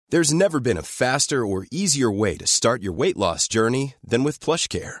There's never been a faster or easier way to start your weight loss journey than with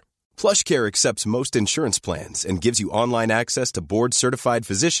PlushCare. PlushCare accepts most insurance plans and gives you online access to board-certified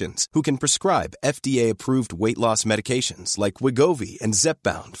physicians who can prescribe FDA-approved weight loss medications like Wegovy and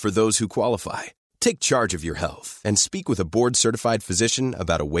Zepbound for those who qualify. Take charge of your health and speak with a board-certified physician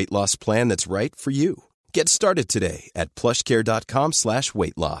about a weight loss plan that's right for you. Get started today at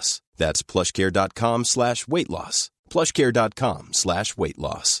plushcare.com/weightloss. That's plushcare.com/weightloss.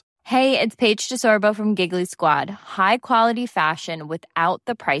 plushcare.com/weightloss. Hey, it's Paige DeSorbo from Giggly Squad. High quality fashion without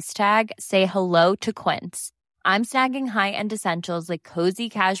the price tag. Say hello to Quince. I'm snagging high-end essentials like cozy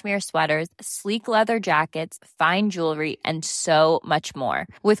cashmere sweaters, sleek leather jackets, fine jewelry, and so much more.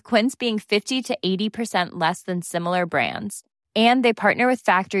 With Quince being 50 to 80% less than similar brands. And they partner with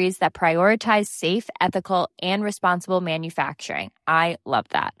factories that prioritize safe, ethical, and responsible manufacturing. I love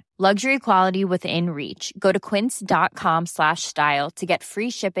that. Luxury quality within reach. Go to quince.com/style to get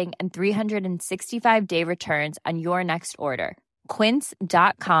free shipping and 365-day returns on your next order.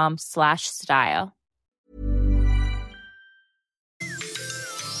 Quince.com/style.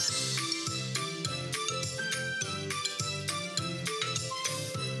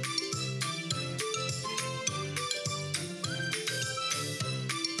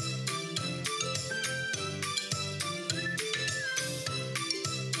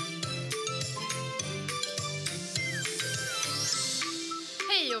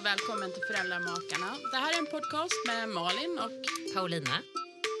 Hej och välkommen till Föräldramakarna. Det här är en podcast med Malin och Paulina.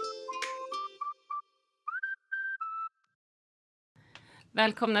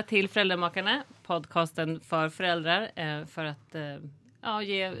 Välkomna till Föräldramakarna, podcasten för föräldrar för att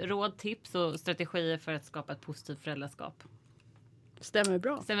ge råd, tips och strategier för att skapa ett positivt föräldraskap. Stämmer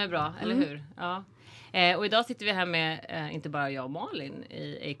bra, eller hur? Ja. Och idag sitter vi här med inte bara jag och Malin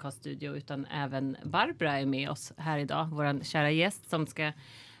i Acast studio utan även Barbara är med oss här idag. Vår kära gäst som ska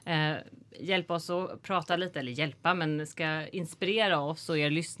hjälpa oss att prata lite, eller hjälpa, men ska inspirera oss och er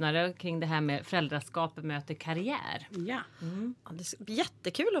lyssnare kring det här med föräldraskap möter karriär. Ja. Ja, det är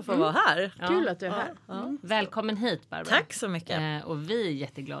jättekul att få vara här. Ja. Kul att du är här. Ja. Välkommen hit, Barbara. Tack så mycket. Och vi är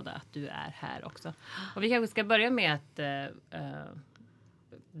jätteglada att du är här också. Och vi kanske ska börja med att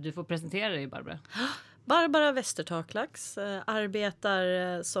du får presentera dig, Barbara. Barbara Westertaklax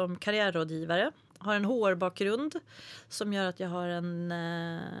arbetar som karriärrådgivare. Har en HR-bakgrund som gör att jag har en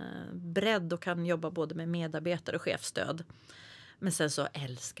bredd och kan jobba både med medarbetare och chefstöd. Men sen så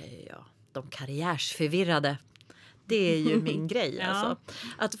älskar jag de karriärsförvirrade. Det är ju min grej. Ja. Alltså.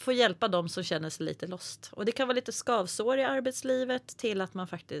 Att få hjälpa dem som känner sig lite lost. Och det kan vara lite skavsår i arbetslivet till att man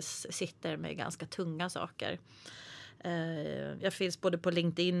faktiskt sitter med ganska tunga saker. Jag finns både på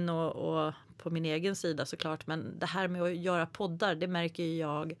LinkedIn och på min egen sida såklart. Men det här med att göra poddar, det märker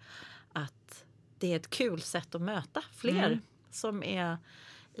jag att det är ett kul sätt att möta fler som är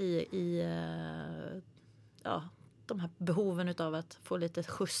i de här behoven utav att få lite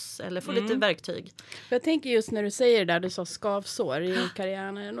skjuts eller få lite verktyg. Jag tänker just när du säger det där, du sa skavsår i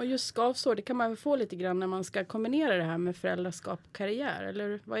karriären. Och just skavsår, det kan man väl få lite grann när man ska kombinera det här med föräldraskap och karriär.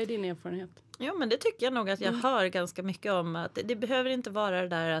 Eller vad är din erfarenhet? Ja, men det tycker jag nog att jag hör ganska mycket om. Att det behöver inte vara det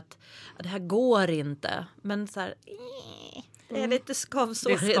där att det här går inte. Men så här, det är lite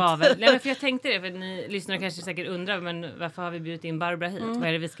skavsårigt. Det skaver. Nej, men för jag tänkte det, för ni lyssnare kanske säkert undrar, men varför har vi bjudit in Barbara hit? Vad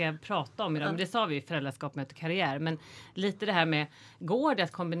är det vi ska prata om idag? Men det sa vi ju, föräldraskap möter karriär. Men lite det här med, går det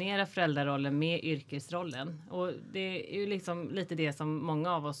att kombinera föräldrarollen med yrkesrollen? Och det är ju liksom lite det som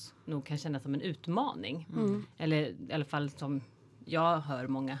många av oss nog kan känna som en utmaning. Eller i alla fall som jag hör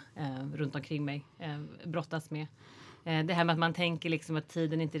många runt omkring mig brottas med. Det här med att man tänker liksom att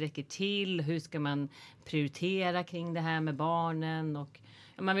tiden inte räcker till. Hur ska man prioritera kring det här med barnen? Och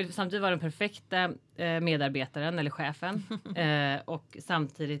man vill samtidigt vara den perfekta medarbetaren eller chefen. Och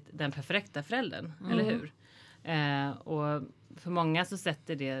samtidigt den perfekta föräldern. Eller hur? Och för många så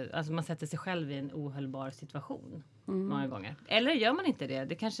sätter det, alltså man sätter sig själv i en ohållbar situation många gånger. Eller gör man inte det?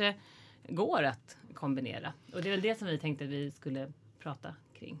 Det kanske går att kombinera. Och det är väl det som vi tänkte att vi skulle prata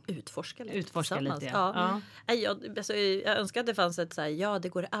kring. Utforska lite. Ja. Jag önskar att det fanns ett så här, det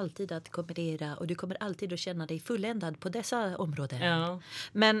går alltid att kombinera och du kommer alltid att känna dig fulländad på dessa områden. Ja.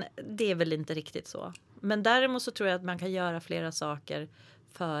 Men det är väl inte riktigt så. Men däremot så tror jag att man kan göra flera saker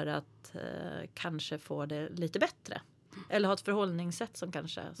för att kanske få det lite bättre. Eller ha ett förhållningssätt som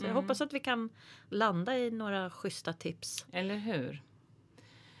kanske. Så jag hoppas att vi kan landa i några schyssta tips. Eller hur?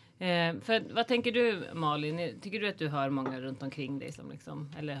 För vad tänker du, Malin? Tycker du att du hör många runt omkring dig som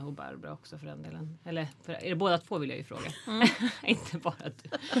liksom, eller och Barbara också för den delen? Eller är det båda två, vill jag ju fråga. Inte bara du.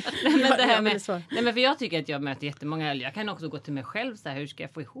 Nej, men för jag tycker att jag möter jättemånga, eller jag kan också gå till mig själv så här, hur ska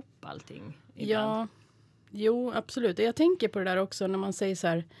jag få ihop allting ibland? Ja, Jo, absolut. Jag tänker på det där också när man säger så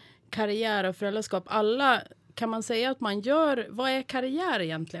här karriär och föräldraskap. Alla, kan man säga att man gör, vad är karriär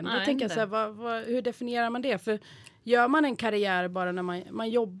egentligen? Nej, Då tänker jag så här, hur definierar man det? För gör man en karriär bara när man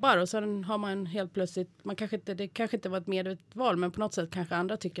jobbar och sen har man helt plötsligt, det kanske inte var ett medvetet val, men på något sätt kanske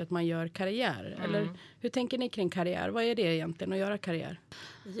andra tycker att man gör karriär. Eller hur tänker ni kring karriär? Vad är det egentligen att göra karriär?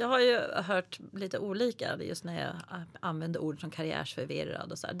 Jag har ju hört lite olika just när jag använder ord som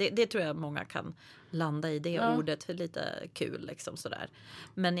karriärsförvirrad och så här. Det tror jag många kan landa i det ordet för lite kul liksom sådär.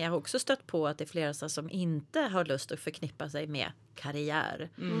 Men jag har också stött på att det är flera som inte har lust att förknippa sig med karriär.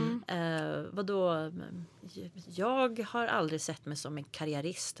 Vadå? Jag har aldrig sett mig som en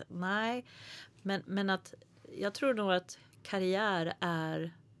karriärist. Nej, men att jag tror nog att karriär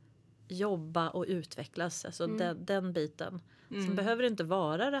är jobba och utvecklas. Alltså den biten. Sen behöver det inte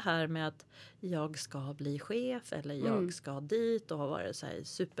vara det här med att jag ska bli chef eller jag ska dit och ha varit så här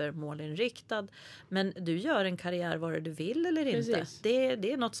supermålinriktad. Men du gör en karriär vare du vill eller inte.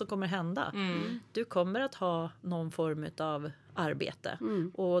 Det är något som kommer hända. Du kommer att ha någon form av arbete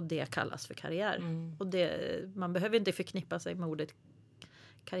och det kallas för karriär. Och man behöver inte förknippa sig med ordet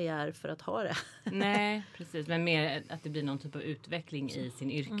karriär för att ha det. Nej, precis. Men mer att det blir någon typ av utveckling i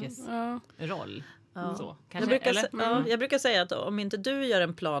sin yrkesroll. Ja. Så, jag brukar säga att om inte du gör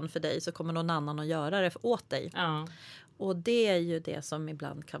en plan för dig så kommer någon annan att göra det åt dig. Ja. Och det är ju det som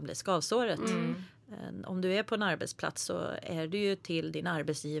ibland kan bli skavsåret. Om du är på en arbetsplats så är du ju till din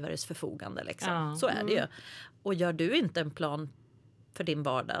arbetsgivares förfogande. Liksom. Ja. Så är det ju. Och gör du inte en plan för din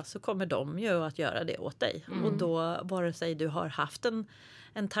vardag så kommer de ju att göra det åt dig. Och då, vare sig du har haft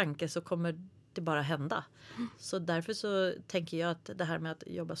en tanke så kommer det bara hända. Så därför så tänker jag att det här med att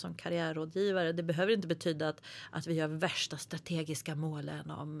jobba som karriärrådgivare, det behöver inte betyda att vi gör värsta strategiska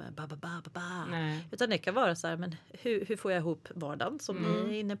målen om utan det kan vara så här, men hur får jag ihop vardagen som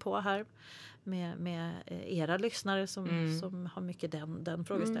ni är inne på här med era lyssnare som har mycket den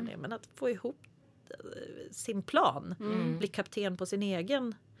frågeställningen. Men att få ihop sin plan, bli kapten på sin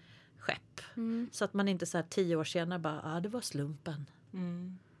egen skepp. Så att man inte så här 10 år senare bara, det var slumpen.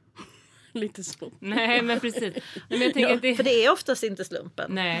 Lite så. Nej, men precis. Men jag tänker att för det är oftast inte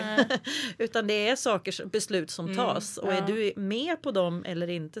slumpen. Nej. Utan det är beslut som tas. Och är du med på dem eller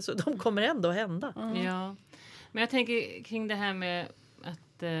inte så de kommer ändå hända. Ja. Men jag tänker kring det här med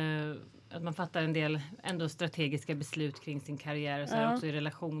att man fattar en del ändå strategiska beslut kring sin karriär och så här också i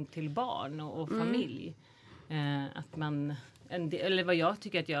relation till barn och familj. Att man, eller vad jag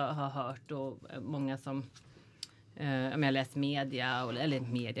tycker att jag har hört och många som om jag läst media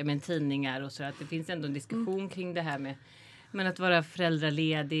men tidningar och så, att det finns ändå en diskussion kring det här med att vara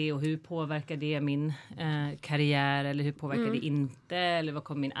föräldraledig och hur påverkar det min karriär eller hur påverkar det inte, eller vad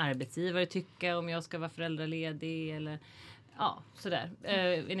kommer min arbetsgivare tycka om jag ska vara föräldraledig eller sådär.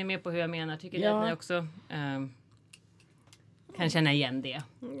 Är ni med på hur jag menar? Tycker ni att ni också kan känna igen det?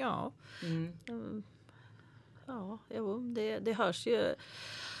 Ja. Det hörs ju.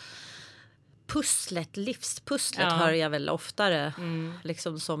 Livspusslet hör jag väl oftare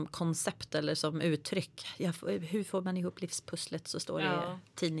liksom som koncept eller som uttryck. Hur får man ihop livspusslet, så står det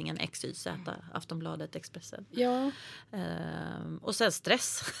i tidningen XYZ, Aftonbladet, Expressen. Ja. Och sen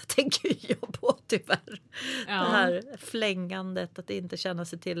stress tänker jag på tyvärr. Det här flängandet, att inte känna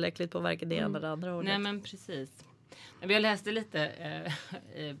sig tillräckligt på varken det ena eller det andra hållet. Nej, men precis. Jag läste lite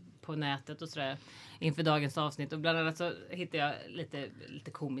på nätet och sådär inför dagens avsnitt, och bland annat så hittade jag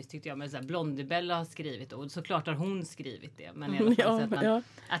lite komiskt tyckte jag, men så här, Blondibella har skrivit, och såklart har hon skrivit det, men i alla fall så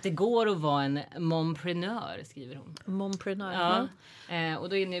att det går att vara en momprenör, skriver hon. Momprenör. Ja. Och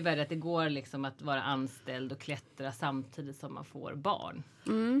då innebär det att det går liksom att vara anställd och klättra samtidigt som man får barn.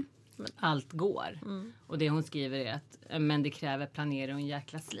 Allt går. Och det hon skriver är att men det kräver planering och en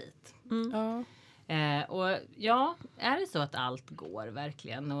jäkla slit. Och är det så att allt går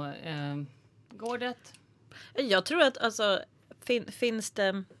verkligen? Och går det? Jag tror att alltså, finns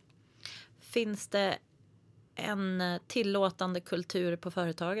det en tillåtande kultur på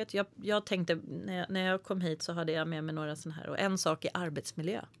företaget? Jag tänkte, när jag kom hit så hade jag med mig några sådana här. Och en sak är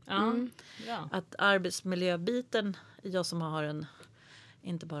arbetsmiljö. Att arbetsmiljöbiten, jag som har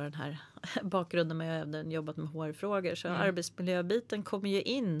inte bara den här bakgrunden, men jag har även jobbat med HR-frågor. Så arbetsmiljöbiten kommer ju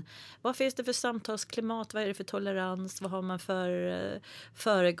in. Vad finns det för samtalsklimat? Vad är det för tolerans? Vad har man för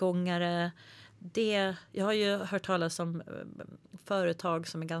föregångare? Jag har ju hört talas om företag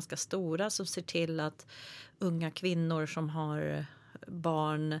som är ganska stora som ser till att unga kvinnor som har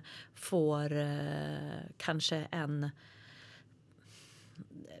barn får kanske en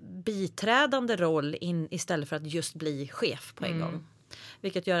biträdande roll istället för att just bli chef på en gång.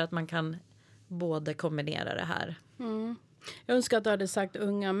 Vilket gör att man kan både kombinera det här. Jag önskar att du hade sagt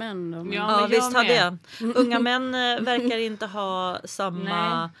unga män. Då, men... Ja, visst hade jag. Unga män verkar inte ha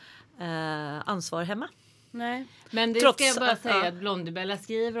samma ansvar hemma. Nej. Men det ska jag bara säga att Blondibella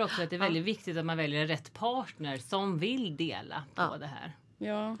skriver också att det är väldigt viktigt att man väljer rätt partner som vill dela på det här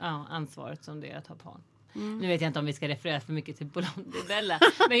ansvaret som det är att ha barn. Nu vet jag inte om vi ska referera för mycket till Blondibella,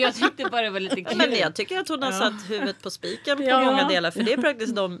 men jag tyckte bara det var lite kul. Men jag tycker att hon har satt huvudet på spiken på många delar, för det är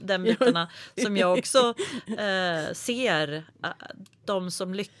praktiskt den bitarna som jag också ser de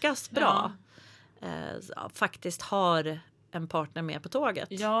som lyckas bra faktiskt har en partner med på tåget.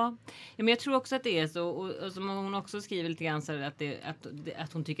 Ja, men jag tror också att det är så, och som hon också skriver lite grann så att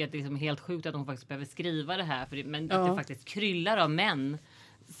hon tycker att det är liksom helt sjukt att hon faktiskt behöver skriva det här, men att det faktiskt kryllar av män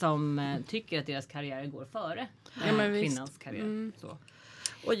som tycker att deras karriär går före kvinnans karriär. Så.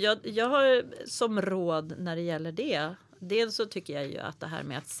 Och jag har som råd när det gäller det, dels så tycker jag ju att det här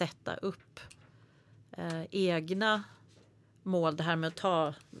med att sätta upp egna mål, det här med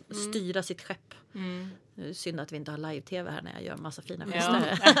att styra sitt skepp. Synd att vi inte har live-tv här när jag gör en massa fina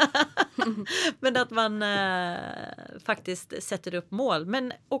gester. Men att man faktiskt sätter upp mål,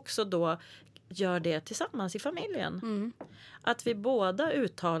 men också då gör det tillsammans i familjen. Att vi båda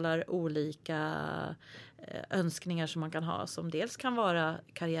uttalar olika önskningar som man kan ha, som dels kan vara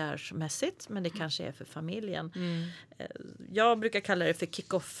karriärsmässigt, men det kanske är för familjen. Jag brukar kalla det för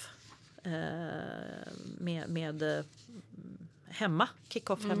kick-off med hemma,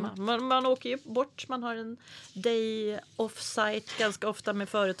 kick-off hemma. Man åker ju bort, man har en day off-site ganska ofta med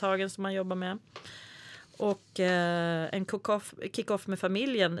företagen som man jobbar med. Och en kick-off med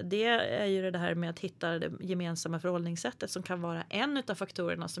familjen, det är ju det här med att hitta det gemensamma förhållningssättet som kan vara en av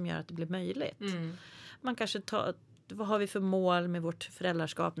faktorerna som gör att det blir möjligt. Man kanske vad har vi för mål med vårt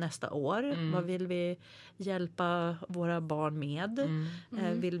föräldraskap nästa år? Vad vill vi hjälpa våra barn med?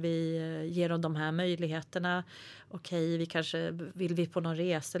 Vill vi ge dem de här möjligheterna? Okej, vill vi på någon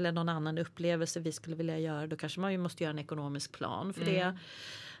resa eller någon annan upplevelse vi skulle vilja göra? Då kanske man ju måste göra en ekonomisk plan för det.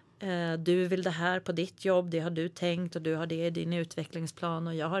 Du vill det här på ditt jobb, det har du tänkt, och du har det i din utvecklingsplan,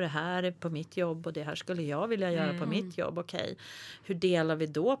 och jag har det här på mitt jobb och det här skulle jag vilja göra på mitt jobb. Okej. Hur delar vi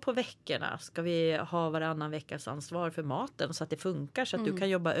då på veckorna? Ska vi ha varannan veckas ansvar för maten så att det funkar, så att du kan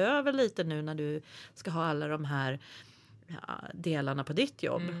jobba över lite nu när du ska ha alla de här delarna på ditt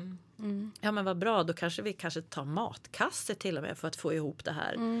jobb? Ja, men vad bra, då kanske vi tar matkasse till och med för att få ihop det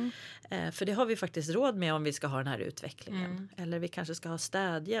här. För det har vi faktiskt råd med om vi ska ha den här utvecklingen. Eller vi kanske ska ha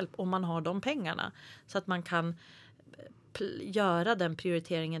städhjälp om man har de pengarna. Så att man kan göra den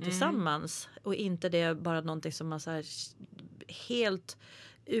prioriteringen tillsammans. Och inte det bara någonting som man så här helt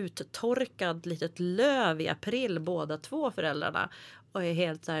uttorkad litet löv i april, båda två föräldrarna. Och är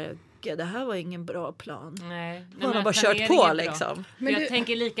helt så här, det här var ingen bra plan. Nej, man har bara kört på liksom. Men jag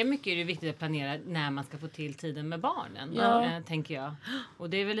tänker lika mycket är det viktigt att planera när man ska få till tiden med barnen. Tänker jag. Och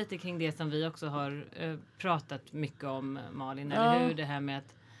det är väl lite kring det som vi också har pratat mycket om, Malin. Eller hur? Det här med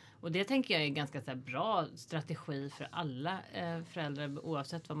att, och det tänker jag är en ganska så här bra strategi för alla föräldrar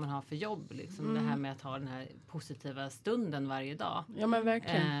oavsett vad man har för jobb. Liksom. Det här med att ha den här positiva stunden varje dag. Ja, men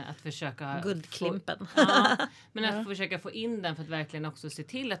verkligen. Att försöka guldklimpen. Men att försöka få in den för att verkligen också se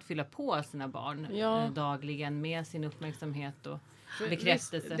till att fylla på sina barn dagligen med sin uppmärksamhet och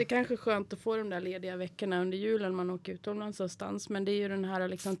bekräftelse. Det är kanske skönt att få de där lediga veckorna under julen man åker utomlands någonstans. Men det är ju den här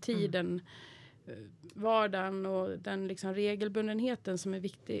liksom tiden, vardagen och den liksom regelbundenheten som är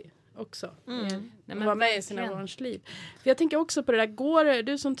viktig också. Att vara med i sina barns liv. För jag tänker också på det där,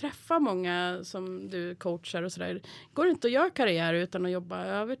 du som träffar många som du coachar och sådär, går det inte att göra karriär utan att jobba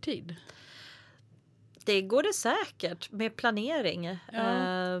övertid? Det går det säkert med planering.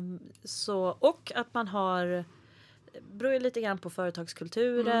 Och att man har, beror lite grann på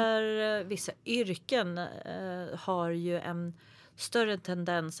företagskulturer. Vissa yrken har ju en större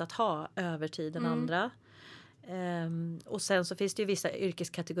tendens att ha övertid än andra. Och sen så finns det ju vissa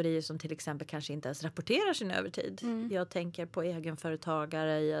yrkeskategorier som till exempel kanske inte ens rapporterar sin övertid. Jag tänker på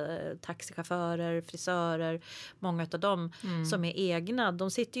egenföretagare, taxichaufförer, frisörer. Många av dem som är egna,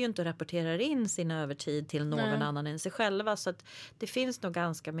 de sitter ju inte och rapporterar in sin övertid till någon annan än sig själva. Så att det finns nog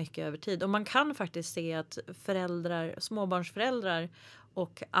ganska mycket övertid. Och man kan faktiskt se att småbarnsföräldrar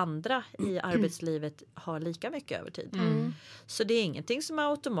och andra i arbetslivet har lika mycket övertid. Så det är ingenting som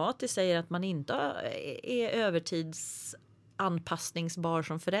automatiskt säger att man inte är övertidsanpassningsbar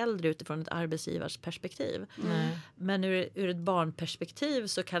som förälder utifrån ett arbetsgivars perspektiv. Men ur ett barnperspektiv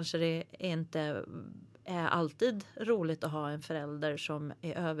så kanske det inte är alltid roligt att ha en förälder som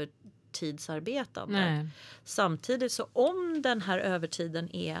är övertidsarbetande. Samtidigt så om den här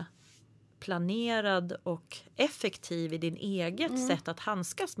övertiden är planerad och effektiv i din eget sätt att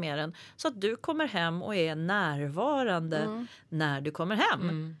handskas med den. Så att du kommer hem och är närvarande när du kommer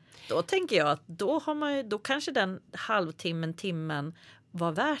hem. Då tänker jag att då kanske den timmen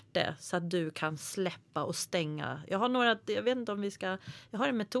var värt det. Så att du kan släppa och stänga. Jag vet inte om jag har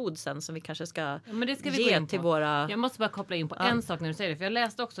en metod sen som vi kanske ska, ge till våra... Jag måste bara koppla in på en sak när du säger det. För jag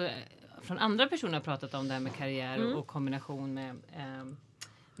läste också från andra personer har pratat om det här med karriär och kombination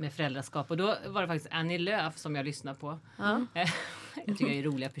med föräldraskap. Och då var det faktiskt Annie Lööf som jag lyssnade på. Jag tycker det är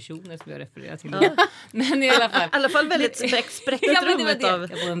roliga personer som jag refererar till. Men i alla fall väldigt spräckligt rummet av...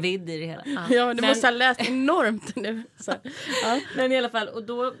 Jag får en vidd i det hela. Ja, du måste ha läst enormt nu. Men i alla fall, och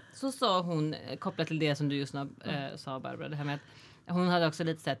då så sa hon, kopplat till det som du just sa Barbara, det här med att hon hade också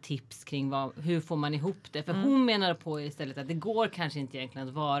lite så här tips kring hur får man ihop det. För hon menar på istället att det går kanske inte egentligen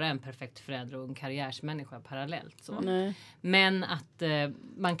att vara en perfekt förälder och en karriärsmänniska parallellt. Så. Men att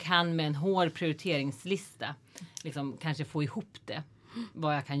man kan med en hård prioriteringslista liksom kanske få ihop det.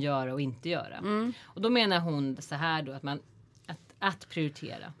 Vad jag kan göra och inte göra. Och då menar hon så här då att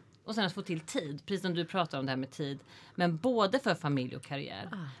prioritera. Och sen att få till tid. Precis som du pratar om det här med tid. Men både för familj och karriär.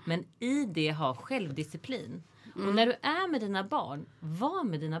 Men i det ha självdisciplin. Och när du är med dina barn, var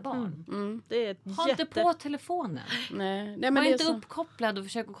med dina barn. Det är ha inte på telefonen. Nej, men var inte uppkopplad och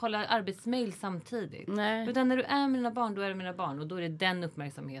försök att kolla arbetsmail samtidigt. Nej. Utan när du är med dina barn, då är det med dina barn. Och då är det den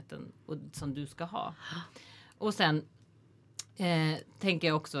uppmärksamheten som du ska ha. Och sen tänker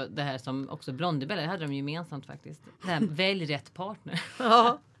jag också det här som också Blondibella, det hade de gemensamt faktiskt. Det här, välj rätt partner.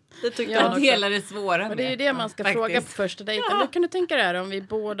 Ja. Det tycker jag också. Hela det svåra och det är ju det man ska fråga på första dejten. Nu kan du tänka dig om vi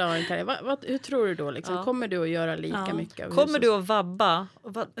båda har en karriär. Hur tror du då? Liksom? Kommer du att göra lika mycket? Kommer du att vabba?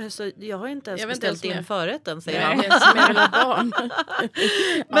 Så jag har inte ens beställt in förrätten, säger han. Barn.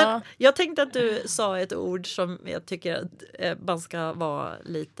 Men jag tänkte att du sa ett ord som jag tycker att man ska vara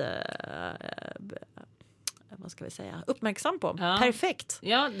lite... vad ska vi säga, uppmärksam på. Perfekt.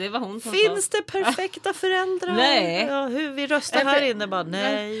 Ja, det var hon som finns det perfekta föräldrar? Nej. Ja, hur vi röstar här inne bara,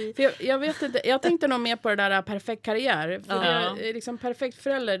 nej. För jag vet inte, jag tänkte nog mer på det där perfekt karriär. För det är liksom perfekt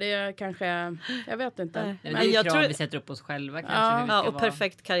förälder, det är kanske, jag vet inte. Men det är ju krav vi sätter upp oss själva kanske. Och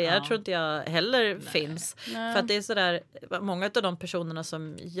perfekt karriär tror inte jag heller finns. För att det är sådär, många av de personerna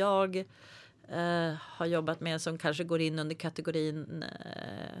som jag har jobbat med som kanske går in under kategorin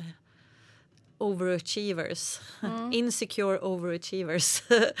overachievers, insecure overachievers.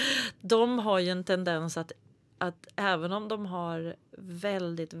 De har ju en tendens att även om de har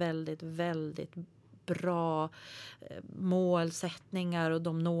väldigt, väldigt, väldigt bra målsättningar och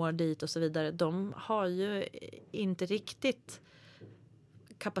de når dit och så vidare, de har ju inte riktigt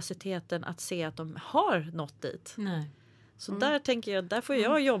kapaciteten att se att de har nått dit. Nej. Så där tänker jag, där får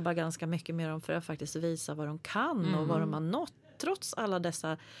jag jobba ganska mycket med dem för att faktiskt visa vad de kan och vad de har nått trots alla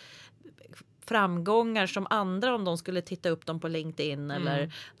dessa framgångar som andra, om de skulle titta upp dem på LinkedIn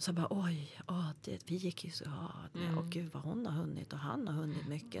eller så bara vi gick ju så gud vad hon har hunnit och han har hunnit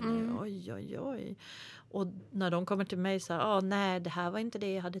mycket nu, oj. Och när de kommer till mig så här, nej det här var inte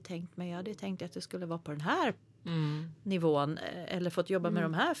det jag hade tänkt mig, jag hade tänkt att det skulle vara på den här nivån eller fått jobba med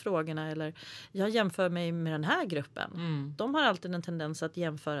de här frågorna eller jag jämför mig med den här gruppen. De har alltid en tendens att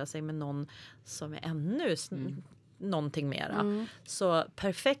jämföra sig med någon som är ännu någonting mera. Så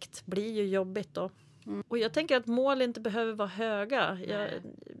perfekt blir ju jobbigt då. Och jag tänker att mål inte behöver vara höga. Jag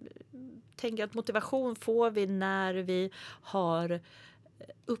tänker att motivation får vi när vi har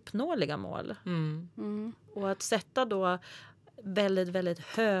uppnåeliga mål. Och att sätta då väldigt, väldigt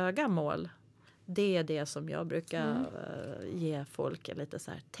höga mål, det är det som jag brukar ge folk lite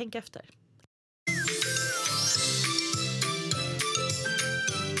så här, tänk efter.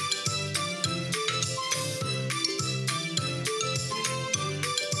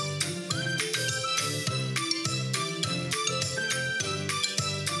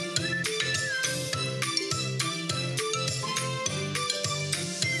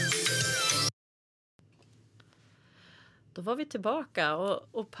 Då var vi tillbaka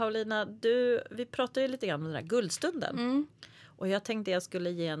och Paulina, vi pratade ju lite grann om den där guldstunden. Och jag tänkte jag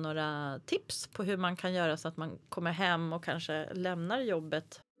skulle ge några tips på hur man kan göra så att man kommer hem och kanske lämnar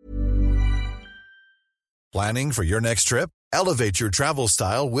jobbet. Planning for your next trip? Elevate your travel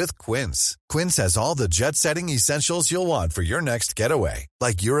style with Quince. Quince has all the jet-setting essentials you'll want for your next getaway.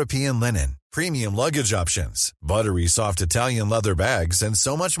 Like European linen, premium luggage options, buttery soft Italian leather bags, and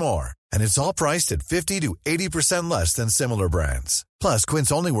so much more. And it's all priced at 50 to 80% less than similar brands. Plus, Quince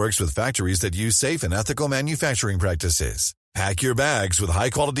only works with factories that use safe and ethical manufacturing practices. Pack your bags with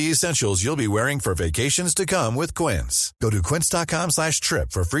high-quality essentials you'll be wearing for vacations to come with Quince. Go to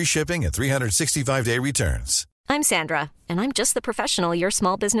quince.com/trip for free shipping and 365-day returns. I'm Sandra, and I'm just the professional your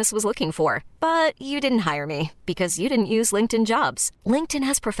small business was looking for. But you didn't hire me because you didn't use LinkedIn Jobs. LinkedIn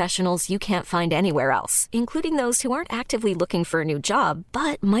has professionals you can't find anywhere else, including those who aren't actively looking for a new job,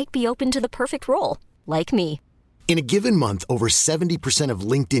 but might be open to the perfect role, like me. In a given month, over 70% of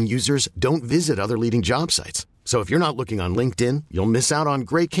LinkedIn users don't visit other leading job sites. So if you're not looking on LinkedIn, you'll miss out on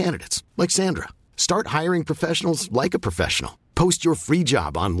great candidates like Sandra. Start hiring professionals like a professional. Post your free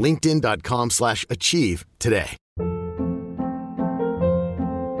job on linkedin.com/achieve today.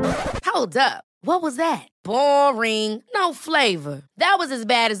 Hold up. What was that? Boring. No flavor. That was as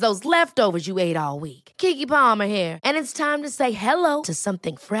bad as those leftovers you ate all week. Keke Palmer here, and it's time to say hello to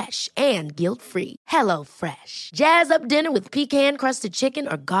something fresh and guilt-free. Hello Fresh. Jazz up dinner with pecan-crusted chicken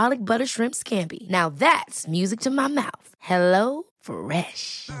or garlic butter shrimp scampi. Now that's music to my mouth. Hello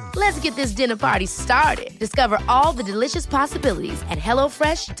Fresh. Let's get this dinner party started. Discover all the delicious possibilities at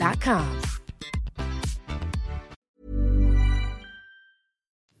hellofresh.com.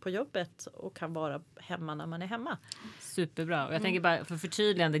 På jobbet och kan vara hemma när man är hemma. Superbra. Och jag tänker bara för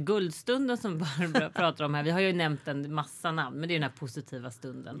förtydligande, guldstunden som Barbara pratar om här. Vi har ju nämnt en massa namn, men det är den här positiva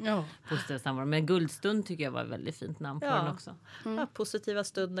stunden. Ja. Positiva samvaro. Men guldstund tycker jag var ett väldigt fint namn på den också. Ja, positiva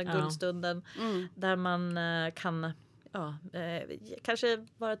stunden, guldstunden. Där man kan kanske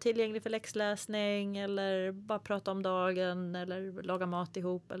vara tillgänglig för läxläsning eller bara prata om dagen eller laga mat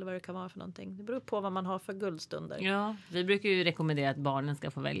ihop eller vad det kan vara för någonting. Det beror på vad man har för guldstunder. Ja, vi brukar ju rekommendera att barnen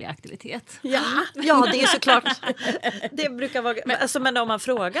ska få välja aktivitet. Ja, det är såklart. Det brukar vara, men om man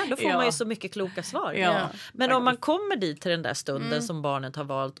frågar då får man ju så mycket kloka svar. Ja, men om man kommer dit till den där stunden som barnet har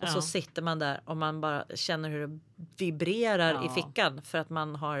valt och så sitter man där och man bara känner hur det vibrerar i fickan för att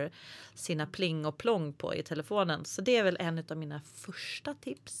man har sina pling och plong på i telefonen. Så det är väl en av mina första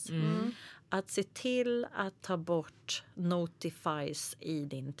tips. Att se till att ta bort notifies i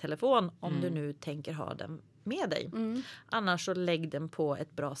din telefon om du nu tänker ha den med dig. Annars så lägg den på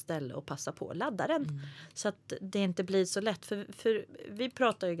ett bra ställe och passa på att ladda den. Så att det inte blir så lätt. För vi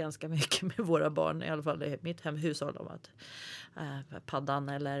pratar ju ganska mycket med våra barn, i alla fall i mitt hushåll, om att paddan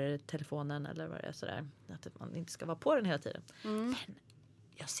eller telefonen eller vad det är sådär. Att man inte ska vara på den hela tiden. Men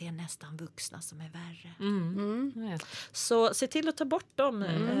jag ser nästan vuxna som är värre. Så se till att ta bort de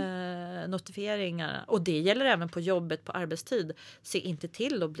notifieringarna. Och det gäller även på jobbet, på arbetstid. Se inte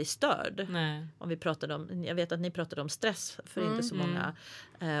till att bli störd. Nej. Om vi pratade om, jag vet att ni pratade om stress för inte så många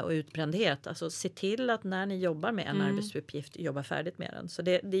och utbrändhet. Alltså se till att när ni jobbar med en arbetsuppgift, jobba färdigt med den. Så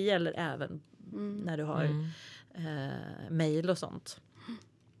det gäller även när du har mejl och sånt.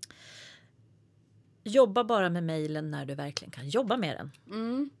 Jobba bara med mejlen när du verkligen kan jobba med den.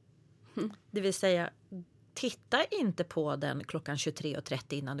 Det vill säga, titta inte på den klockan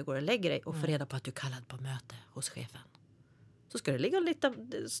 23:30 innan du går och lägger dig och får reda på att du är kallad på möte hos chefen. Så ska du ligga och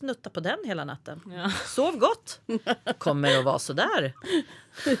snutta på den hela natten. Ja. Sov gott. Kommer att vara så där.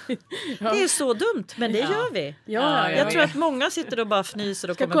 Det är så dumt, men det gör vi. Jag tror att många sitter och bara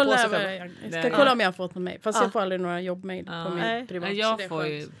fnyser och kommer på sig själva. Jag ska kolla om jag har fått någon mejl. Fast jag får aldrig några jobbmejl på min privat. Jag får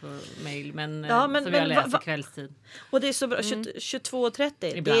ju på mejl, men som jag läser kvällstid. Och det är så bra.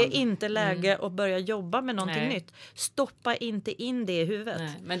 22:30. Det är inte läge att börja jobba med någonting nytt. Stoppa inte in det i huvudet.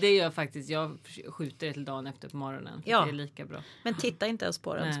 Nej, men det gör faktiskt, jag skjuter det till dagen efter på morgonen. Det är lika bra. Men titta inte ens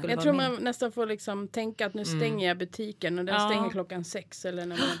på den. Jag tror man nästan får liksom tänka att nu stänger jag butiken och den stänger klockan 6 eller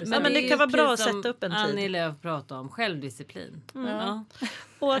när man men det kan vara bra att sätta upp en tid. Annie Lööf pratar om självdisciplin.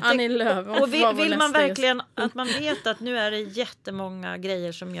 Och Annie Lööf. Och vill man verkligen att man vet att nu är det jättemånga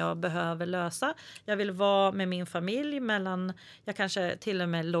grejer som jag behöver lösa. Jag vill vara med min familj jag kanske till och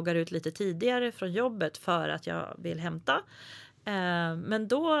med loggar ut lite tidigare från jobbet för att jag vill hämta. Men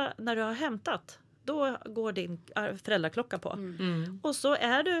då när du har hämtat, då går din föräldraklocka på. Och så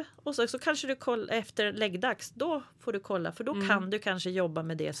är du, och så kanske du kollar efter läggdags, då får du kolla, för då kan du kanske jobba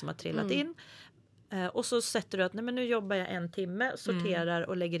med det som har trillat in. Och så sätter du att nej, men nu jobbar jag 1 timme, sorterar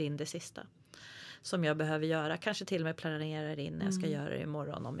och lägger in det sista som jag behöver göra. Kanske till och med planerar in när jag ska göra det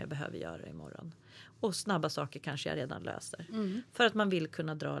imorgon, om jag behöver göra det imorgon. Och snabba saker kanske jag redan löser. För att man vill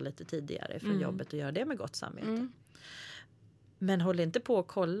kunna dra lite tidigare från jobbet och göra det med gott samvete. Men håll inte på att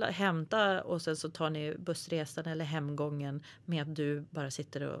kolla, hämta och sen så tar ni bussresan eller hemgången med att du bara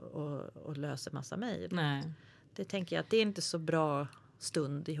sitter och löser massa mejl. Nej. Det tänker jag att det är inte så bra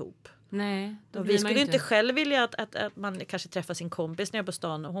stund ihop. Nej. Och vi skulle inte själv vilja att man kanske träffar sin kompis nere på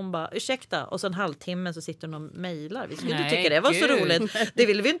stan och hon bara, ursäkta, och så en halvtimme så sitter hon och mejlar. Vi skulle inte tycka det var så roligt. Det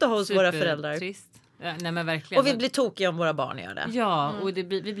vill vi inte ha hos våra föräldrar. Trist. Nej, men verkligen. Och vi blir tokiga om våra barn gör det. Ja, och vi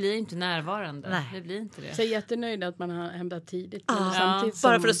blir inte närvarande. Nej. Vi blir inte det. Så jag är jättenöjd att man har hämtat tidigt. Samtidigt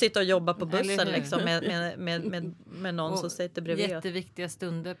bara för att sitta och jobba på bussen liksom, med någon som sitter bredvid. Jätteviktiga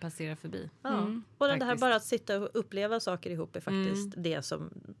stunder passerar förbi. Och det här bara att sitta och uppleva saker ihop är faktiskt det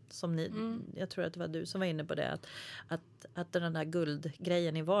som ni, jag tror att det var du som var inne på det, att den där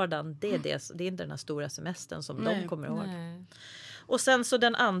guldgrejen i vardagen, det är inte den här stora semestern som de kommer ihåg. Nej. Och sen så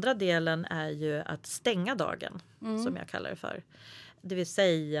den andra delen är ju att stänga dagen, som jag kallar det för. Det vill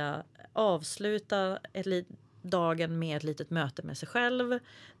säga avsluta dagen med ett litet möte med sig själv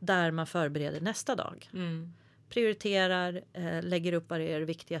där man förbereder nästa dag. Prioriterar, lägger upp vad det är det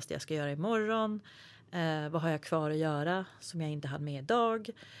viktigaste jag ska göra imorgon. Vad har jag kvar att göra som jag inte hann med idag.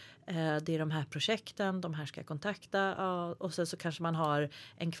 Det är de här projekten, de här ska jag kontakta. Och sen så kanske man har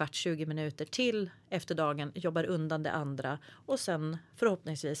 20 minuter till efter dagen, jobbar undan det andra. Och sen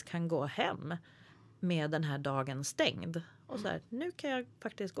förhoppningsvis kan gå hem med den här dagen stängd. Och så här, nu kan jag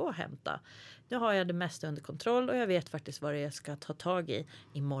faktiskt gå och hämta. Nu har jag det mesta under kontroll och jag vet faktiskt vad det är jag ska ta tag i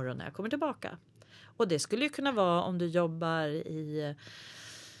imorgon när jag kommer tillbaka. Och det skulle ju kunna vara om du jobbar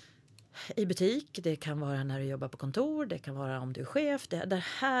i butik, det kan vara när du jobbar på kontor, det kan vara om du är chef. Det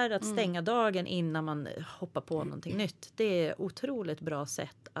här att stänga dagen innan man hoppar på någonting nytt, det är otroligt bra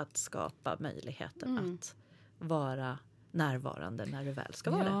sätt att skapa möjligheten att vara närvarande när du väl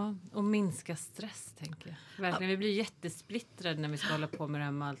ska vara det. Och minska stress, tänker jag. Verkligen, vi blir jättesplittrade när vi ska hålla på med det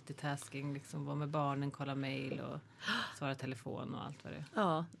här multitasking, liksom vara med barnen, kolla mejl och svara telefon och allt vad det är.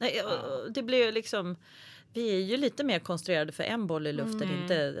 Ja, det blir ju liksom, vi är ju lite mer konstruerade för en boll i luften,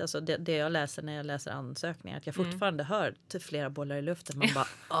 inte alltså det jag läser när jag läser ansökningar, att jag fortfarande hör till flera bollar i luften. Man bara,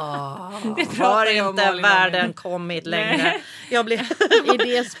 har inte världen kommit längre? Jag blir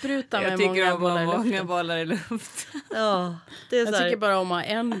idéspruta med många bollar i luften. Ja, det är jag tycker bara om att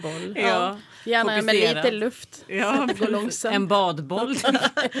ha en boll. Ja. Gärna med lite luft. Ja, det går långsamt. En badboll.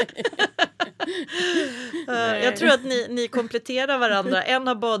 Jag tror att ni kompletterar varandra. En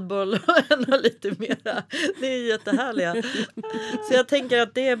har badboll och en har lite mera. Det är jättehärliga. Så jag tänker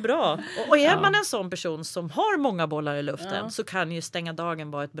att det är bra. Och är man en sån person som har många bollar i luften så kan ju stänga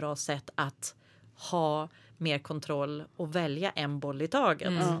dagen vara ett bra sätt att ha mer kontroll och välja en boll i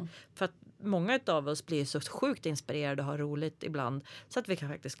taget. För att många av oss blir så sjukt inspirerade och har roligt ibland så att vi kan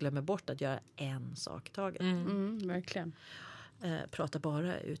faktiskt glömma bort att göra en sak i taget. Verkligen. Prata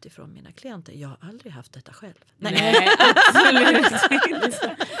bara utifrån mina klienter. Jag har aldrig haft detta själv. Nej, absolut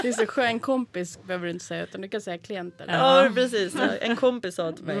inte. Det är så skön kompis behöver du inte säga, utan du kan säga klienter. Ja, precis. En kompis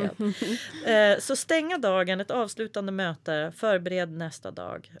sa till mig. Så stänga dagen, ett avslutande möte, förbered nästa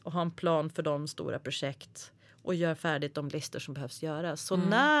dag och ha en plan för de stora projekt och gör färdigt de listor som behövs göras. Så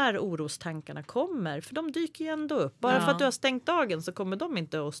när orostankarna kommer, för de dyker ju ändå upp. Bara för att du har stängt dagen så kommer de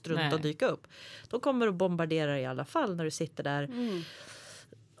inte att strunta och dyka upp. De kommer att bombardera i alla fall när du sitter där.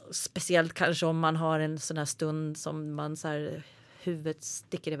 Speciellt kanske om man har en sån här stund som man så här, huvudet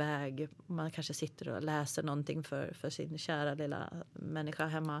sticker iväg. Man kanske sitter och läser någonting för sin kära lilla människa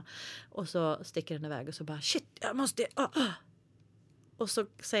hemma. Och så sticker den iväg och så bara shit, jag måste... Och så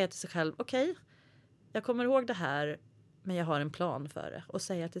säger jag till sig själv, okej. Jag kommer ihåg det här, men jag har en plan för det. Och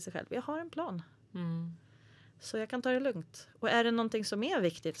säga till sig själv, jag har en plan. Så jag kan ta det lugnt. Och är det någonting som är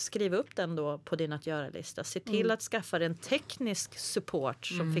viktigt, skriv upp den då på din att göra-lista. Se till att skaffa en teknisk support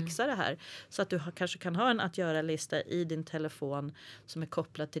som fixar det här. Så att du kanske kan ha en att göra-lista i din telefon som är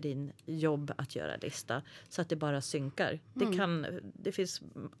kopplad till din jobb att göra-lista. Så att det bara synkar. Det finns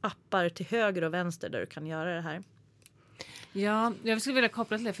appar till höger och vänster där du kan göra det här. Ja, jag skulle vilja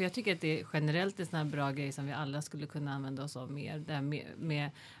koppla till det, för jag tycker att det är generellt en sån här bra grej som vi alla skulle kunna använda oss av mer. Det här med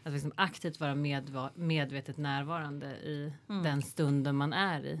att liksom aktivt vara medvetet närvarande i den stunden man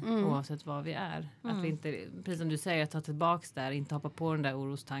är i, oavsett vad vi är. Att vi inte, precis som du säger, ta tillbaks där, inte hoppa på den där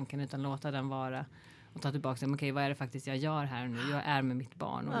orostanken utan låta den vara. Och ta tillbaka dem, okej, vad är det faktiskt jag gör här nu? Jag är med mitt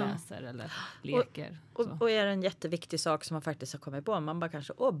barn och läser eller leker. Och är det en jätteviktig sak som man faktiskt har kommit på. Man bara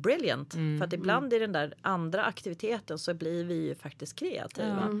kanske, brilliant. För att ibland i den där andra aktiviteten så blir vi ju faktiskt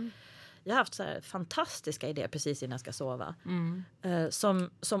kreativa. Jag har haft så här fantastiska idéer precis innan jag ska sova.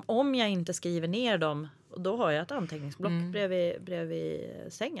 Som om jag inte skriver ner dem, då har jag ett anteckningsblock bredvid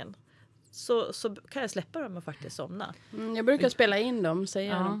sängen. Så kan jag släppa dem och faktiskt somna. Jag brukar spela in dem,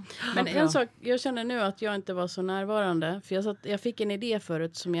 säger jag. Men en sak, jag känner nu att jag inte var så närvarande. För jag fick en idé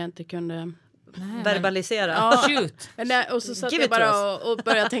förut som jag inte kunde verbalisera. Shoot. Och så satt jag bara och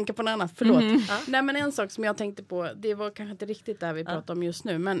började tänka på något annat. Förlåt. Nej, men en sak som jag tänkte på, det var kanske inte riktigt det vi pratar om just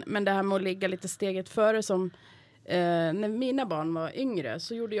nu. Men det här med att ligga lite steget före som... när mina barn var yngre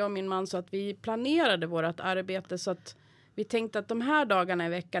så gjorde jag och min man så att vi planerade vårt arbete så att vi tänkte att de här dagarna i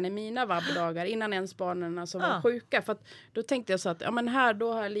veckan är mina vabbdagar innan ens barnen som var sjuka. För att då tänkte jag så att men här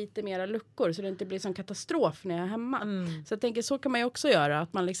då har jag lite mera luckor så det inte blir sån katastrof när jag är hemma. Så jag tänker så kan man ju också göra.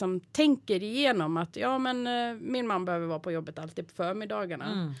 Att man liksom tänker igenom att min man behöver vara på jobbet alltid på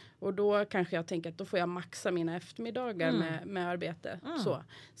förmiddagarna. Och då kanske jag tänker att då får jag maxa mina eftermiddagar med arbete.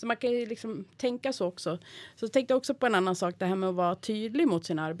 Så man kan ju liksom tänka så också. Så tänkte jag också på en annan sak. Det här med att vara tydlig mot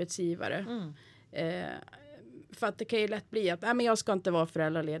sin arbetsgivare. För att det kan ju lätt bli att men jag ska inte vara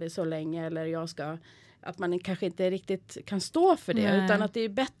föräldraledig så länge. Eller att man kanske inte riktigt kan stå för det. Nej. Utan att det är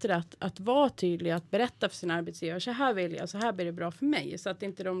bättre att vara tydlig. Att berätta för sin arbetsgivare. Så här vill jag, så här blir det bra för mig. Så att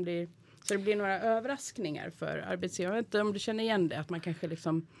inte så det blir några överraskningar för arbetsgivaren. Jag vet inte om du känner igen det. Att man kanske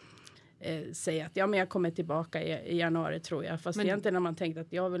liksom säger att men jag kommer tillbaka i januari tror jag. Fast egentligen när man tänkte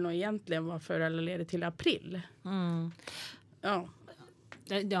att jag vill nog egentligen vara föräldraledig till april. Ja.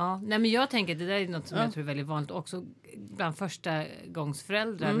 Ja, nej men jag tänker att det där är något som jag tror är väldigt vanligt också bland första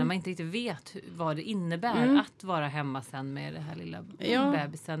gångsföräldrar när man inte riktigt vet vad det innebär att vara hemma sen med det här lilla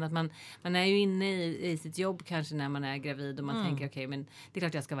bebisen. Att man är ju inne i sitt jobb kanske när man är gravid och man tänker okej, men det är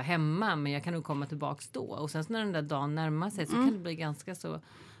klart jag ska vara hemma men jag kan nog komma tillbaka då. Och sen så när den där dagen närmar sig så kan det bli ganska så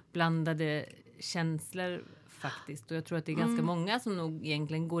blandade känslor faktiskt. Och jag tror att det är ganska många som nog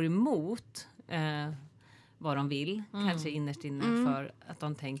egentligen går emot vad de vill. Kanske innerst inne för att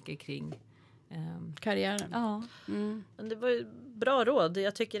de tänker kring karriären. Ja. Det var ju bra råd.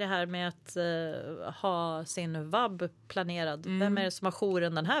 Jag tycker det här med att ha sin vab planerad. Vem är det som har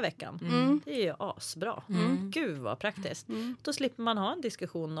jouren den här veckan? Det är ju asbra. Gud vad praktiskt. Då slipper man ha en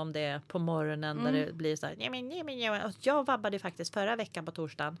diskussion om det på morgonen där det blir så här. Jag vabbade faktiskt förra veckan på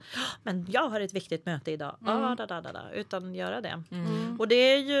torsdagen. Men jag har ett viktigt möte idag. Utan göra det. Och det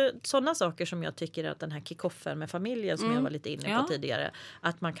är ju sådana saker som jag tycker att den här kickoffen med familjen som jag var lite inne på tidigare.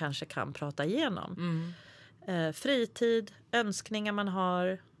 Att man kanske kan prata igenom. Fritid, önskningar man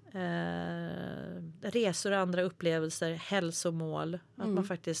har, resor och andra upplevelser, hälsomål. Att man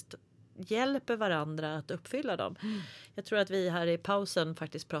faktiskt hjälper varandra att uppfylla dem. Jag tror att vi här i pausen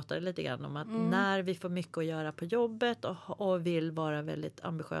faktiskt pratade lite grann om att när vi får mycket att göra på jobbet och vill vara väldigt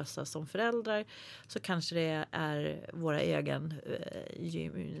ambitiösa som föräldrar så kanske det är våra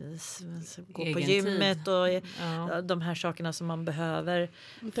gå på gymmet och de här sakerna som man behöver.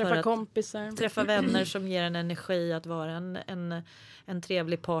 Träffa kompisar. Träffa vänner som ger en energi att vara en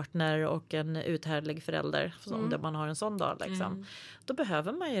trevlig partner och en uthärdlig förälder om man har en sån dag liksom. Då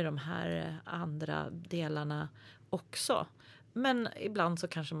behöver man ju de här andra delarna också. Men ibland så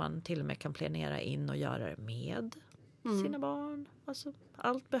kanske man till och med kan planera in och göra det med sina barn. Alltså,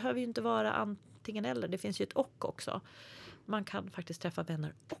 allt behöver ju inte vara antingen eller. Det finns ju ett och också. Man kan faktiskt träffa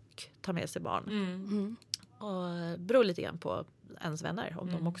vänner och ta med sig barn. Och beror lite grann på ens vänner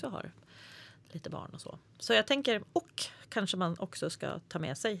om de också har lite barn och så. Så jag tänker och kanske man också ska ta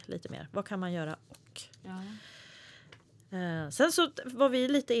med sig lite mer. Vad kan man göra och? Ja. Sen så var vi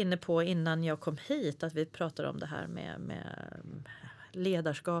lite inne på innan jag kom hit att vi pratade om det här med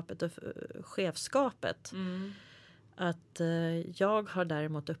ledarskapet och chefskapet. Att jag har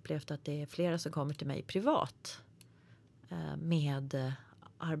däremot upplevt att det är flera som kommer till mig privat med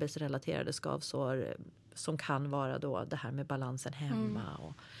arbetsrelaterade skavsår som kan vara då det här med balansen hemma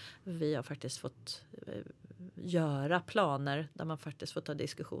och vi har faktiskt fått göra planer där man faktiskt får ta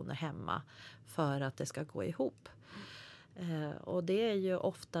diskussioner hemma för att det ska gå ihop. Och det är ju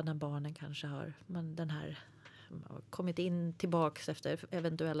ofta när barnen kanske har kommit in tillbaks efter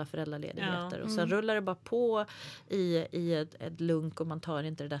eventuella föräldraledigheter och sen rullar det bara på i ett lunk och man tar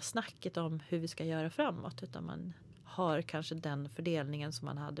inte det där snacket om hur vi ska göra framåt utan man har kanske den fördelningen som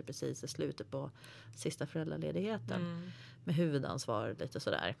man hade precis i slutet på sista föräldraledigheten med huvudansvar lite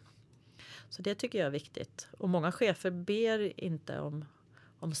sådär. Så det tycker jag är viktigt. Och många chefer ber inte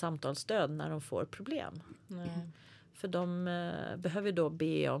om samtalsstöd när de får problem. För de behöver då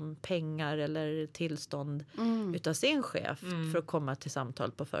be om pengar eller tillstånd utav sin chef för att komma till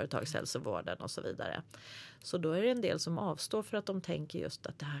samtal på företagshälsovården och så vidare. Så då är det en del som avstår för att de tänker just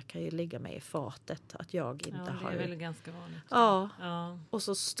att det här kan ju ligga med i fatet. Att jag inte har... det är väl ganska vanligt. Ja, och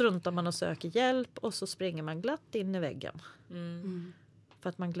så struntar man och söker hjälp och så springer man glatt in i väggen. För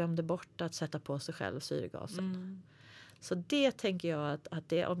att man glömde bort att sätta på sig själv syrgaset. Så det tänker jag att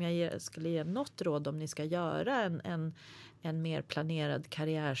det, om jag skulle ge något råd om ni ska göra en mer planerad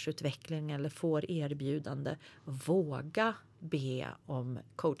karriärsutveckling eller får erbjudande, våga be om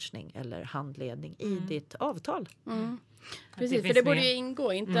coachning eller handledning i ditt avtal. Precis, för det borde ju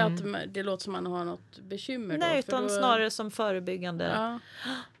ingå, inte att det låter som man har något bekymmer. Nej, då, utan snarare som förebyggande.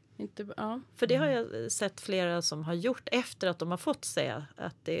 Inte, För det har jag sett flera som har gjort efter att de har fått säga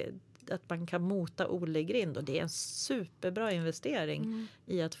att att man kan mota Olle i grind. Och det är en superbra investering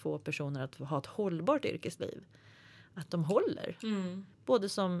i att få personer att ha ett hållbart yrkesliv. Att de håller. Både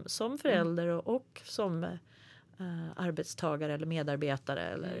som förälder och som arbetstagare eller medarbetare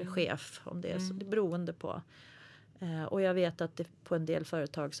eller chef. Om det är så, det är beroende på. Och jag vet att på en del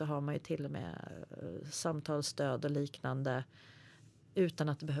företag så har man ju till och med samtalsstöd och liknande utan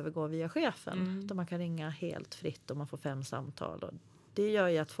att det behöver gå via chefen. Utan man kan ringa helt fritt och man får 5 samtal. Och det gör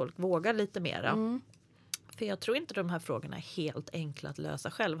ju att folk vågar lite mera. För jag tror inte de här frågorna är helt enkla att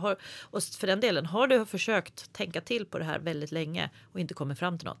lösa själv. Och för den delen, har du försökt tänka till på det här väldigt länge och inte kommit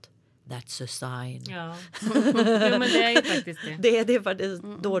fram till något? That's a sign. Ja, jo, men det är ju faktiskt det. Det är faktiskt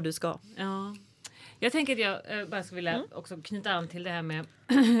då du ska. Ja. Jag tänker att jag bara skulle vilja också knyta an till det här med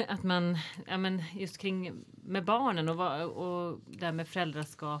att man, just kring med barnen och det här med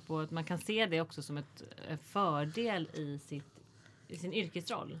föräldraskap och att man kan se det också som en fördel i sin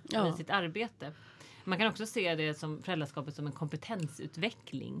yrkesroll, i sitt arbete. Man kan också se det som föräldraskapet som en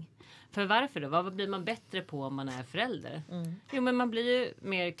kompetensutveckling. För varför då? Vad blir man bättre på om man är förälder? Jo, men man blir ju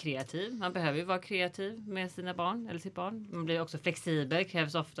mer kreativ. Man behöver ju vara kreativ med sina barn eller sitt barn. Man blir också flexibel. Det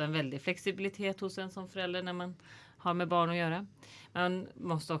krävs ofta en väldig flexibilitet hos en som förälder när man har med barn att göra. Man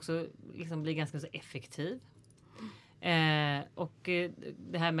måste också liksom bli ganska så effektiv. Och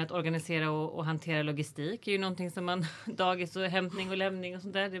det här med att organisera och hantera logistik är ju någonting som man dagis och hämtning och lämning och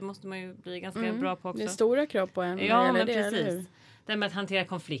sånt där, det måste man ju bli ganska bra på också. Det är stora krav på en. Ja, men precis. Det med att hantera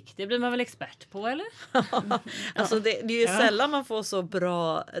konflikter blir man väl expert på, eller? Alltså det är ju sällan man får så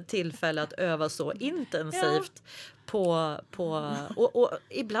bra tillfälle att öva så intensivt på och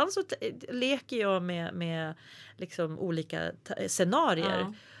ibland så leker jag med liksom olika scenarier.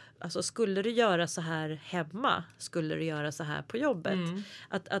 Ja. Alltså skulle du göra så här hemma, skulle du göra så här på jobbet.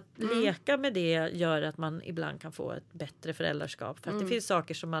 Att leka med det gör att man ibland kan få ett bättre föräldraskap. För att det finns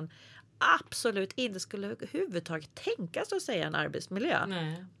saker som man absolut inte skulle överhuvudtaget tänka sig att säga en arbetsmiljö.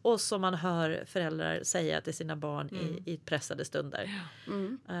 Nej. Och som man hör föräldrar säga till sina barn i pressade stunder.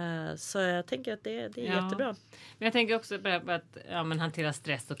 Så jag tänker att det är jättebra. Men jag tänker också på att hantera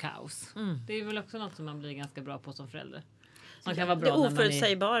stress och kaos. Det är väl också något som man blir ganska bra på som förälder. Man kan vara bra det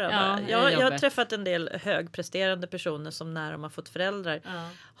oförutsägbara. Jag har träffat en del högpresterande personer som när de har fått föräldrar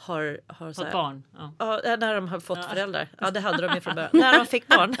har fått så här, barn. Ja, när de har fått föräldrar. Ja, det hade de ju från början. När de fick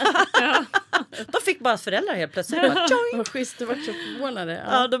barn. De fick bara föräldrar helt plötsligt. Vad schysst, det var så förvånade.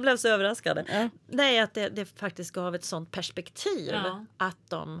 Ja, de blev så överraskade. Nej, att det faktiskt gav ett sånt perspektiv att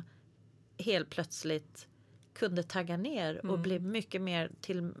de helt plötsligt kunde tagga ner och bli mycket mer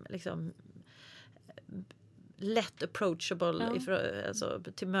till liksom lätt approachable alltså,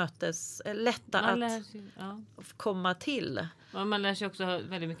 till mötes, lätta att komma till. Man lär sig också ha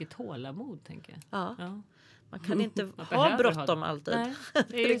väldigt mycket tålamod, tänker jag. Ja. Man kan inte ha bråttom alltid. Nej,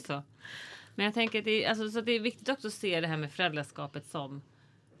 det är ju så. Men jag tänker att så det är viktigt också att se det här med föräldraskapet som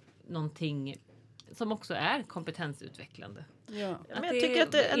någonting som också är kompetensutvecklande. Ja. Men jag tycker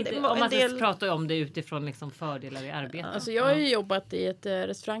att om man ska prata om det utifrån liksom fördelar i arbetet. Alltså jag har ju jobbat i ett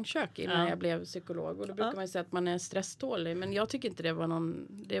restaurangkök innan jag blev psykolog. Och då brukar man ju säga att man är stresstålig. Men jag tycker inte det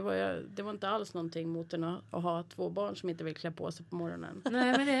var inte alls någonting mot en att ha 2 barn som inte vill klä på sig på morgonen.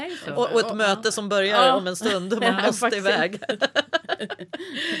 Nej, men det är ju så. Och ett möte som börjar om en stund. Man måste iväg.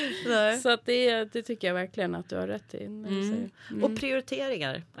 Så att det tycker jag verkligen att du har rätt i. Och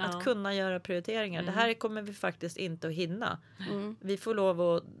prioriteringar. Att kunna göra prioriteringar. Det här kommer vi faktiskt inte att hinna. Vi får lov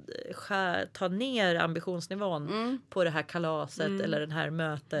att ta ner ambitionsnivån på det här kalaset eller det här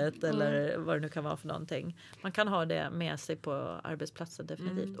mötet eller vad det nu kan vara för någonting. Man kan ha det med sig på arbetsplatsen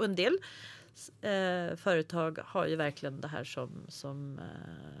definitivt. Och en del företag har ju verkligen det här som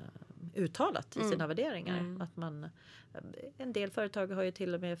uttalat i sina värderingar. Att en del företag har ju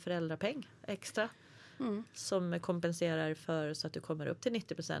till och med föräldrapeng extra. Som kompenserar för så att du kommer upp till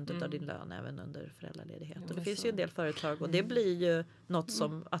 90% av din lön även under föräldraledighet. Och det finns ju en del företag och det blir ju något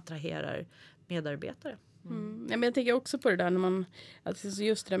som attraherar medarbetare. Ja, men jag tänker också på det där när man, alltså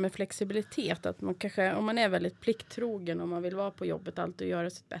just det där med flexibilitet, att man kanske, om man är väldigt plikttrogen och man vill vara på jobbet alltid och göra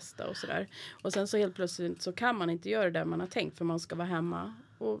sitt bästa och sådär. Och sen så helt plötsligt så kan man inte göra det man har tänkt för man ska vara hemma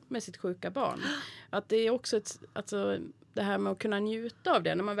och med sitt sjuka barn. Att det är också det här med att kunna njuta av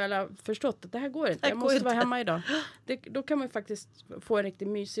det. När man väl har förstått att det här går inte. Jag måste vara hemma idag. Då kan man faktiskt få en riktigt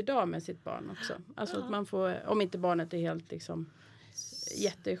mysig dag med sitt barn också. Alltså att man får, om inte barnet är helt liksom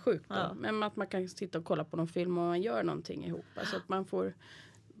jättesjukt då. Men att man kan sitta och kolla på någon film och man gör någonting ihop. Alltså att man får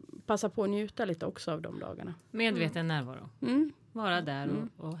passa på att njuta lite också av de dagarna. Medveten närvaro. Vara där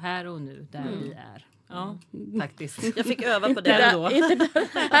och här och nu, där vi är. Ja, faktiskt. Jag fick öva på det. Här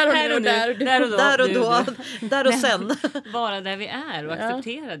och då. Där och sen. Vara där vi är och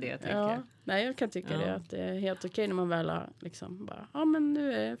acceptera det, tycker jag. Nej, jag kan tycka det, att det är helt okej när man väl har liksom bara, men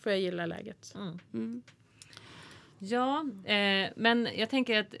nu får jag gilla läget. Ja, men jag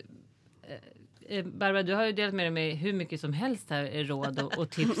tänker att Barbara, du har ju delat med dig med hur mycket som helst här råd och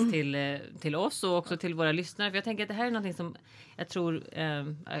tips till oss och också till våra lyssnare. För jag tänker att det här är någonting som jag tror,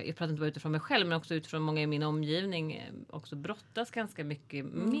 jag pratar inte bara utifrån mig själv men också utifrån många i min omgivning också brottas ganska mycket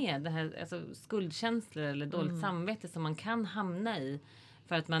med det här, alltså skuldkänslor eller dåligt samvete som man kan hamna i.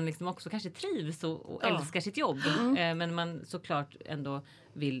 För att man liksom också kanske trivs och älskar sitt jobb. Men man såklart ändå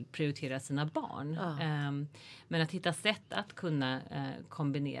vill prioritera sina barn. Men att hitta sätt att kunna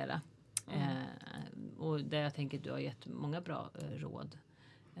kombinera. Och där jag tänker att du har gett många bra råd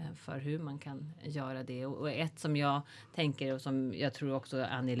för hur man kan göra det. Och ett som jag tänker och som jag tror också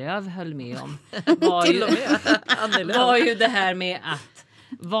Annie Lööf höll med om var ju det här med att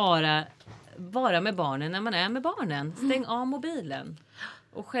vara med barnen när man är med barnen. Stäng av mobilen.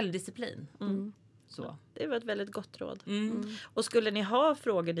 Och självdisciplin. Så. Det var ett väldigt gott råd. Och skulle ni ha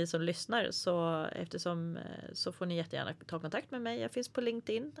frågor, ni som lyssnar, så får ni jättegärna ta kontakt med mig. Jag finns på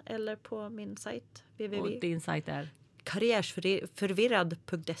LinkedIn eller på min sajt Och din sajt är?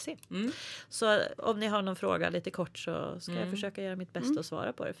 karriärsförvirrad.se. Så om ni har någon fråga lite kort så ska jag försöka göra mitt bästa att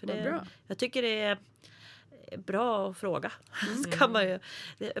svara på det. För jag tycker det är bra att fråga. Kan man ju,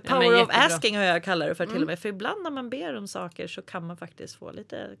 power of asking har jag kallat det för till och med. För ibland när man ber om saker så kan man faktiskt få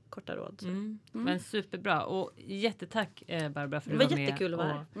lite korta råd. Men superbra. Och jättetack Barbara för att du var med. Det var jättekul att vara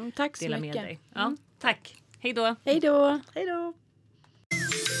här. Tack så mycket. Med dig. Ja, tack. Hej då. Hej då. Hej då.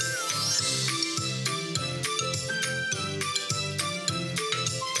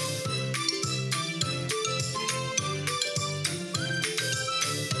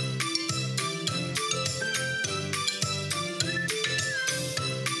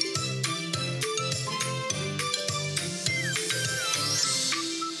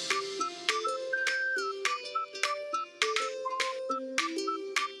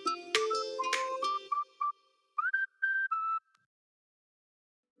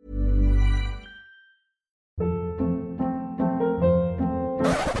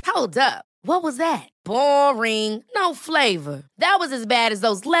 Hold up. What was that? Boring. No flavor. That was as bad as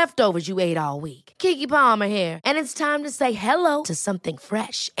those leftovers you ate all week. Keke Palmer here, and it's time to say hello to something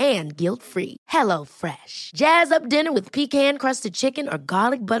fresh and guilt-free. Hello Fresh. Jazz up dinner with pecan-crusted chicken or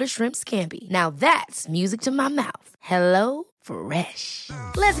garlic butter shrimp scampi. Now that's music to my mouth. Hello Fresh.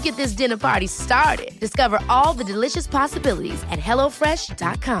 Let's get this dinner party started. Discover all the delicious possibilities at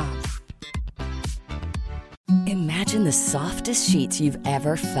hellofresh.com. Imagine the softest sheets you've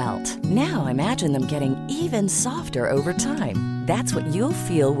ever felt. Now imagine them getting even softer over time. That's what you'll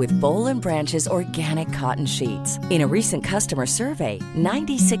feel with Boll & Branch's organic cotton sheets. In a recent customer survey,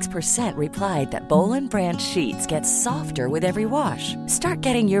 96% replied that Boll & Branch sheets get softer with every wash. Start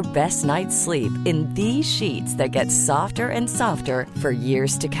getting your best night's sleep in these sheets that get softer and softer for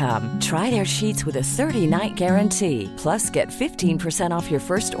years to come. Try their sheets with a 30-night guarantee. Plus, get 15% off your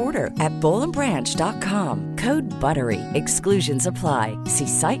first order at bollandbranch.com. Code BUTTERY. Exclusions apply. See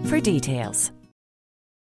site for details.